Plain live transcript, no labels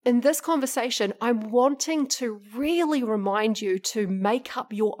in this conversation, I'm wanting to really remind you to make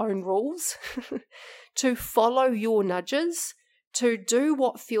up your own rules, to follow your nudges, to do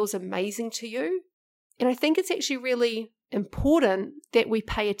what feels amazing to you. And I think it's actually really important that we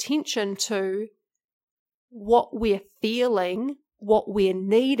pay attention to what we're feeling, what we're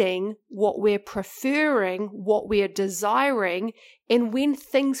needing, what we're preferring, what we're desiring, and when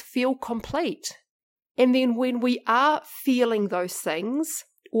things feel complete. And then when we are feeling those things,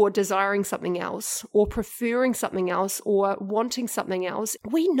 or desiring something else, or preferring something else, or wanting something else,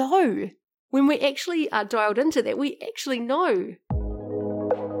 we know. When we actually are dialed into that, we actually know.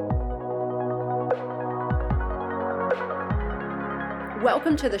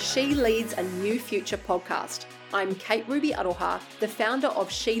 Welcome to the She Leads a New Future podcast. I'm Kate Ruby Aroha, the founder of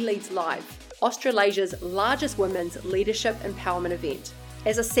She Leads Live, Australasia's largest women's leadership empowerment event.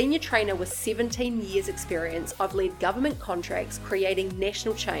 As a senior trainer with 17 years experience, I've led government contracts creating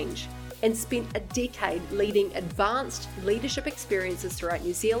national change and spent a decade leading advanced leadership experiences throughout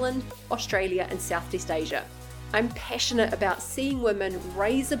New Zealand, Australia, and Southeast Asia. I'm passionate about seeing women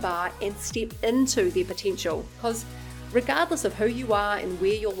raise the bar and step into their potential because regardless of who you are and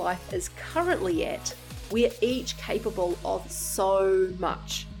where your life is currently at, we're each capable of so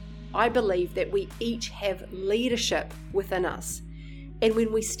much. I believe that we each have leadership within us. And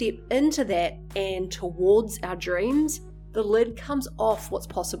when we step into that and towards our dreams, the lid comes off what's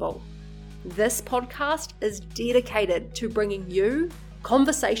possible. This podcast is dedicated to bringing you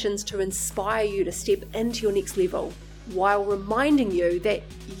conversations to inspire you to step into your next level, while reminding you that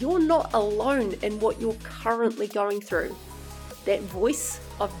you're not alone in what you're currently going through. That voice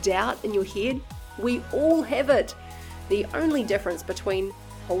of doubt in your head, we all have it. The only difference between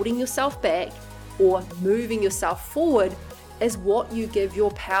holding yourself back or moving yourself forward is what you give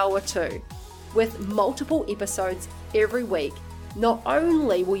your power to. With multiple episodes every week, not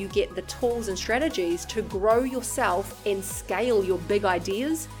only will you get the tools and strategies to grow yourself and scale your big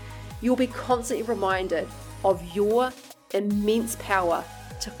ideas, you'll be constantly reminded of your immense power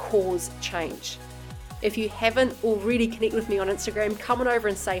to cause change. If you haven't already connected with me on Instagram, come on over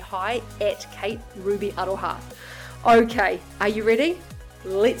and say hi at Kate Ruby Aroha. Okay, are you ready?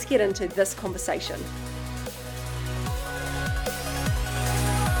 Let's get into this conversation.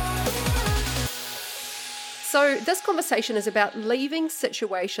 So this conversation is about leaving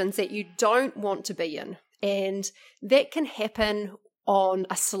situations that you don't want to be in, and that can happen on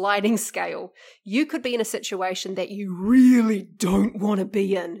a sliding scale. You could be in a situation that you really don't want to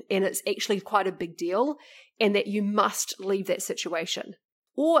be in, and it's actually quite a big deal, and that you must leave that situation.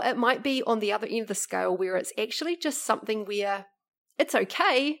 Or it might be on the other end of the scale where it's actually just something where it's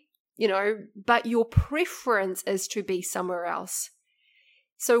okay, but your preference is to be somewhere else.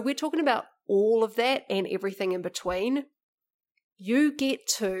 So we're talking about all of that and everything in between. You get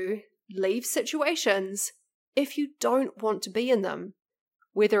to leave situations if you don't want to be in them,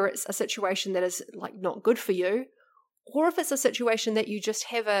 whether it's a situation that is not good for you, or if it's a situation that you just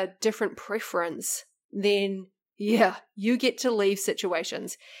have a different preference, then you get to leave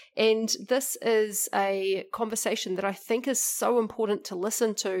situations. And this is a conversation that I think is so important to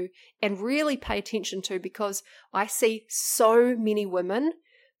listen to and really pay attention to, because I see so many women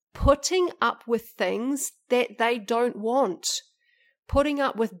putting up with things that they don't want, putting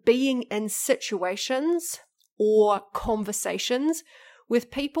up with being in situations or conversations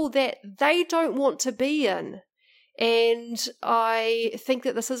with people that they don't want to be in. And I think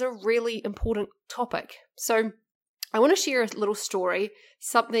that this is a really important topic. So I want to share a little story,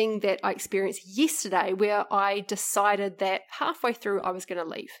 something that I experienced yesterday where I decided that halfway through I was going to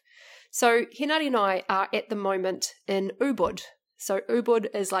leave. So Hinari and I are at the moment in Ubud. So Ubud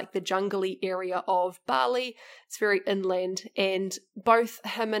is like the jungly area of Bali. It's very inland, and both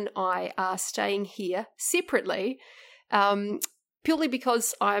him and I are staying here separately, purely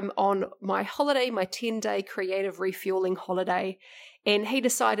because I'm on my holiday, my 10-day creative refueling holiday, and he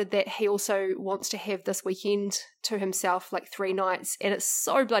decided that he also wants to have this weekend to himself, 3 nights, and it's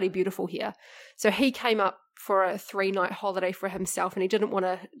so bloody beautiful here. So he came up for a 3-night holiday for himself, and he didn't want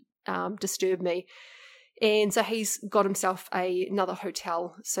to disturb me. And so he's got himself another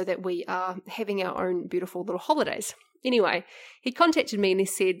hotel so that we are having our own beautiful little holidays. Anyway, he contacted me and he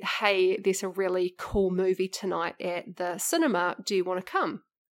said, hey, there's a really cool movie tonight at the cinema. Do you want to come?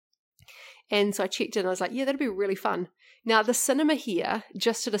 And so I checked in and I was like, yeah, that'd be really fun. Now, the cinema here,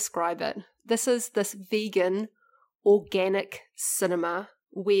 just to describe it, this is this vegan, organic cinema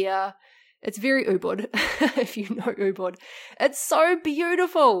where it's very Ubud, if you know Ubud. It's so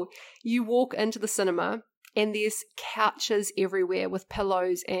beautiful. You walk into the cinema and there's couches everywhere with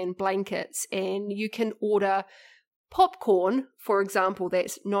pillows and blankets, and you can order popcorn, for example,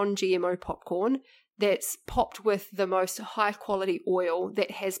 that's non-GMO popcorn, that's popped with the most high quality oil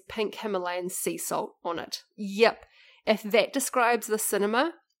that has pink Himalayan sea salt on it. Yep. If that describes the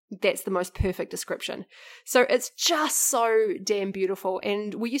cinema, that's the most perfect description. So it's just so damn beautiful.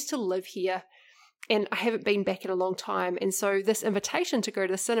 And we used to live here, and I haven't been back in a long time. And so this invitation to go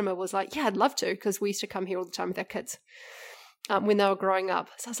to the cinema was like, yeah, I'd love to, because we used to come here all the time with our kids when they were growing up.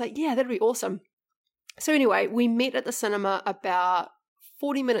 So I was like, yeah, that'd be awesome. So anyway, we met at the cinema about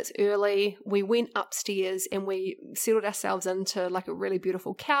 40 minutes early. We went upstairs and we settled ourselves into like a really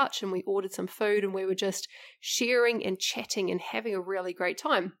beautiful couch, and we ordered some food, and we were just sharing and chatting and having a really great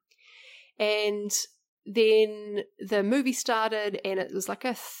time. And then the movie started, and it was like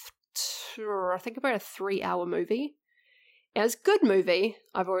I think about a 3-hour movie. It was a good movie.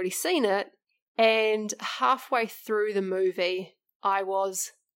 I've already seen it. And halfway through the movie, I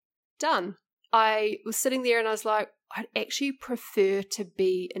was done. I was sitting there and I was like, I'd actually prefer to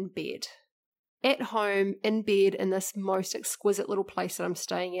be in bed. At home, in bed, in this most exquisite little place that I'm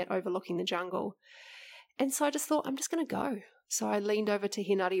staying at overlooking the jungle. And so I just thought, I'm just going to go. So I leaned over to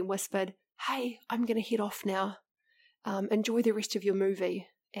Hinari and whispered, hey, I'm going to head off now. Enjoy the rest of your movie.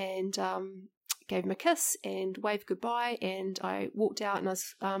 And gave him a kiss and waved goodbye. And I walked out and I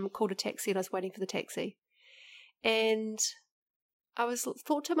was called a taxi, and I was waiting for the taxi. And I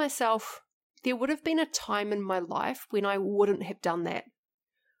thought to myself, there would have been a time in my life when I wouldn't have done that.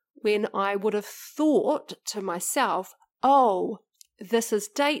 When I would have thought to myself, oh, this is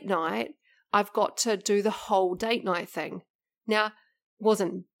date night. I've got to do the whole date night thing. Now, it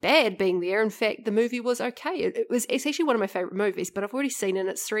wasn't bad being there. In fact, the movie was okay. It's actually one of my favorite movies, but I've already seen it and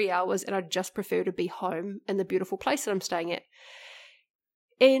it's 3 hours, and I just prefer to be home in the beautiful place that I'm staying at.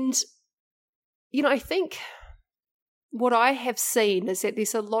 And, I think what I have seen is that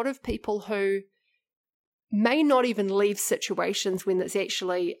there's a lot of people who may not even leave situations when it's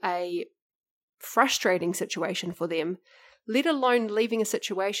actually a frustrating situation for them, let alone leaving a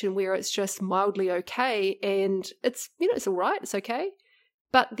situation where it's just mildly okay and it's all right, it's okay,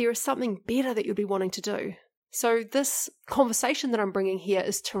 but there is something better that you'll be wanting to do. So this conversation that I'm bringing here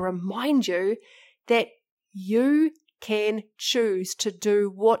is to remind you that you can choose to do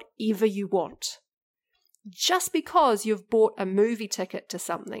whatever you want. Just because you've bought a movie ticket to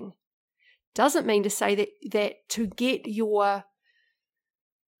something doesn't mean to say that to get your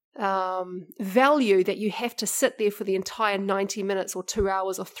value that you have to sit there for the entire 90 minutes or 2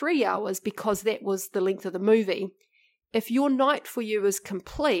 hours or 3 hours because that was the length of the movie. If your night for you is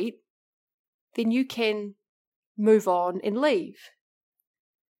complete, then you can move on and leave.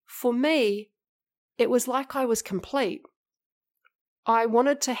 For me, it was like I was complete. I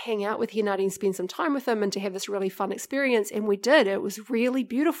wanted to hang out with Hinari and spend some time with him and to have this really fun experience, and we did. It was really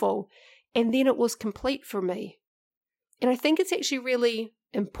beautiful. And then it was complete for me. And I think it's actually really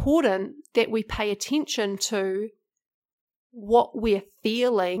important that we pay attention to what we're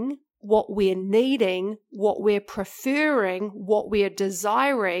feeling, what we're needing, what we're preferring, what we're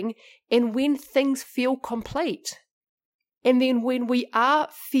desiring, and when things feel complete. And then when we are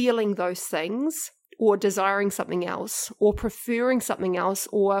feeling those things, or desiring something else, or preferring something else,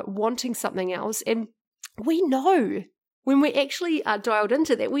 or wanting something else, and we know. When we actually are dialed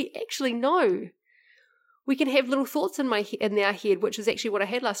into that, we actually know. We can have little thoughts in our head, which is actually what I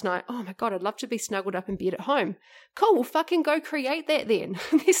had last night. Oh my God, I'd love to be snuggled up in bed at home. Cool, well fucking go create that then.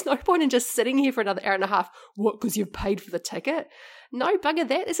 There's no point in just sitting here for another hour and a half. What, because you've paid for the ticket? No, bugger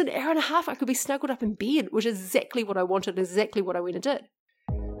that. It's an hour and a half. I could be snuggled up in bed, which is exactly what I wanted, exactly what I went and did.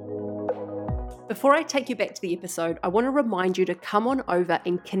 Before I take you back to the episode, I want to remind you to come on over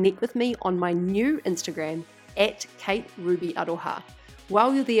and connect with me on my new Instagram at Kate Ruby Aroha.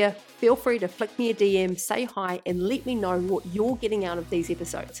 While you're there, feel free to flick me a DM, say hi, and let me know what you're getting out of these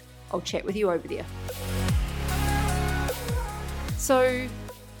episodes. I'll chat with you over there. So,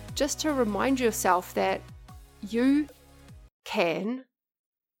 just to remind yourself that you can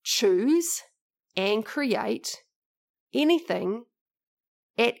choose and create anything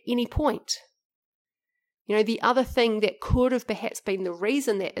at any point. The other thing that could have perhaps been the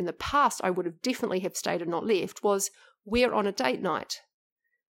reason that in the past I would have definitely have stayed and not left was we're on a date night.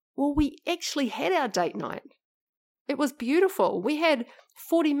 Well, we actually had our date night. It was beautiful. We had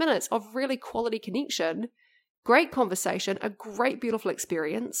 40 minutes of really quality connection, great conversation, a great, beautiful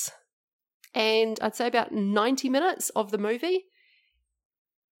experience. And I'd say about 90 minutes of the movie.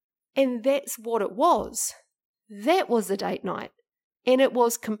 And that's what it was. That was the date night. And it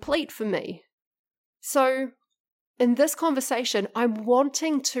was complete for me. So in this conversation, I'm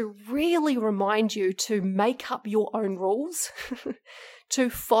wanting to really remind you to make up your own rules, to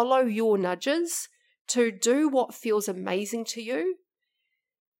follow your nudges, to do what feels amazing to you.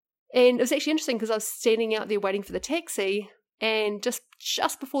 And it was actually interesting because I was standing out there waiting for the taxi, and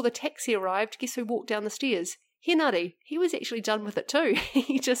just before the taxi arrived, guess who walked down the stairs? Henare. He was actually done with it too.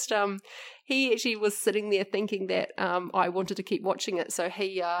 He actually was sitting there thinking that I wanted to keep watching it, so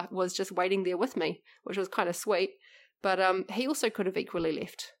he was just waiting there with me, which was kind of sweet. But he also could have equally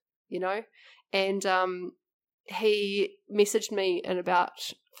left, and he messaged me in about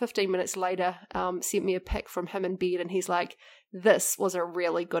 15 minutes later, sent me a pic from him in bed, and he's like, this was a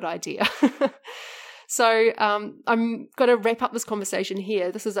really good idea. So I'm going to wrap up this conversation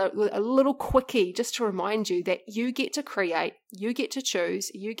here. This is a little quickie just to remind you that you get to create, you get to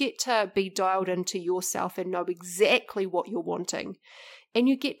choose, you get to be dialed into yourself and know exactly what you're wanting. And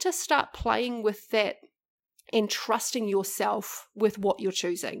you get to start playing with that and trusting yourself with what you're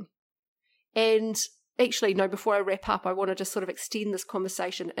choosing. And actually, no, before I wrap up, I want to just sort of extend this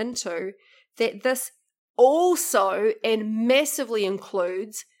conversation into that this also and massively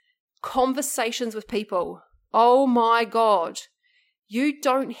includes conversations with people. Oh my God. You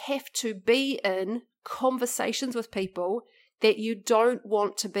don't have to be in conversations with people that you don't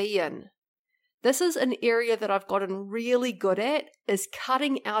want to be in. This is an area that I've gotten really good at, is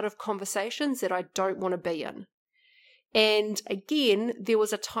cutting out of conversations that I don't want to be in. And again, there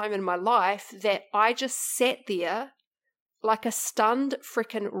was a time in my life that I just sat there like a stunned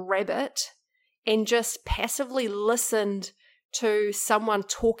freaking rabbit and just passively listened to someone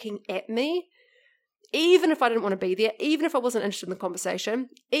talking at me, even if I didn't want to be there, even if I wasn't interested in the conversation,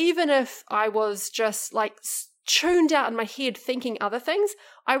 even if I was just like tuned out in my head thinking other things,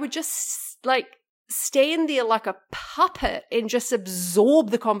 I would just like stand there like a puppet and just absorb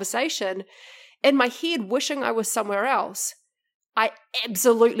the conversation in my head, wishing I was somewhere else. I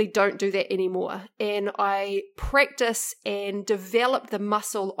absolutely don't do that anymore. And I practice and develop the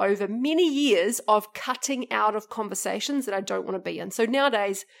muscle over many years of cutting out of conversations that I don't want to be in. So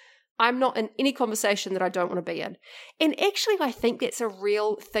nowadays, I'm not in any conversation that I don't want to be in. And actually, I think that's a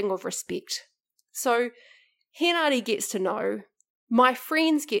real thing of respect. So Henare gets to know, my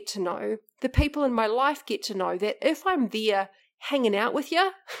friends get to know, the people in my life get to know that if I'm there hanging out with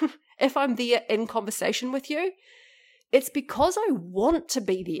you, if I'm there in conversation with you, it's because I want to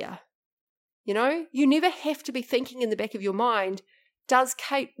be there. You never have to be thinking in the back of your mind, does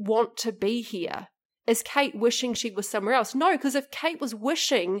Kate want to be here? Is Kate wishing she was somewhere else? No, because if Kate was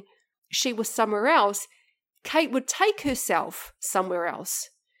wishing she was somewhere else, Kate would take herself somewhere else.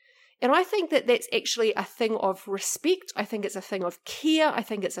 And I think that that's actually a thing of respect. I think it's a thing of care. I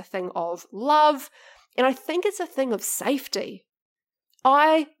think it's a thing of love. And I think it's a thing of safety.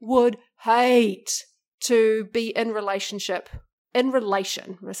 I would hate to be in relation. So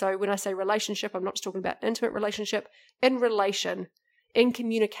when I say relationship, I'm not just talking about intimate relationship, in relation, in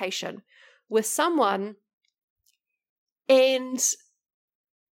communication with someone, and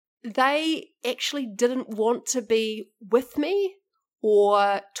they actually didn't want to be with me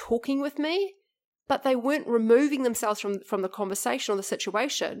or talking with me, but they weren't removing themselves from the conversation or the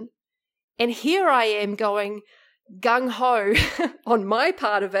situation. And here I am going gung-ho on my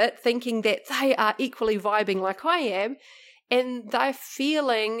part of it, thinking that they are equally vibing like I am, and they're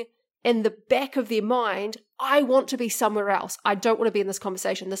feeling in the back of their mind, I want to be somewhere else. I don't want to be in this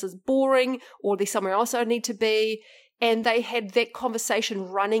conversation. This is boring, or there's somewhere else I need to be. And they had that conversation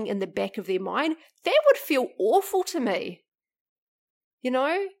running in the back of their mind. That would feel awful to me, and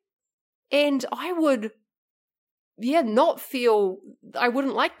I would, I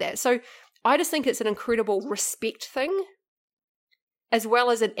wouldn't like that. So I just think it's an incredible respect thing, as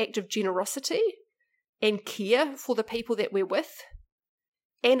well as an act of generosity and care for the people that we're with,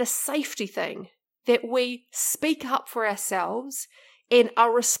 and a safety thing, that we speak up for ourselves and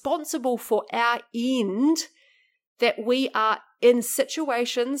are responsible for our end, that we are in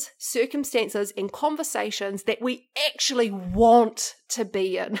situations, circumstances, and conversations that we actually want to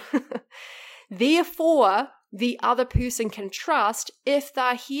be in. Therefore, the other person can trust if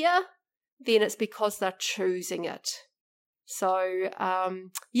they're here, then it's because they're choosing it. So,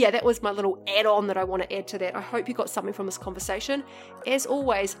 that was my little add-on that I want to add to that. I hope you got something from this conversation. As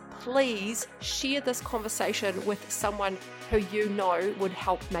always, please share this conversation with someone who you know would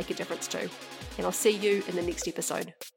help make a difference to. And I'll see you in the next episode.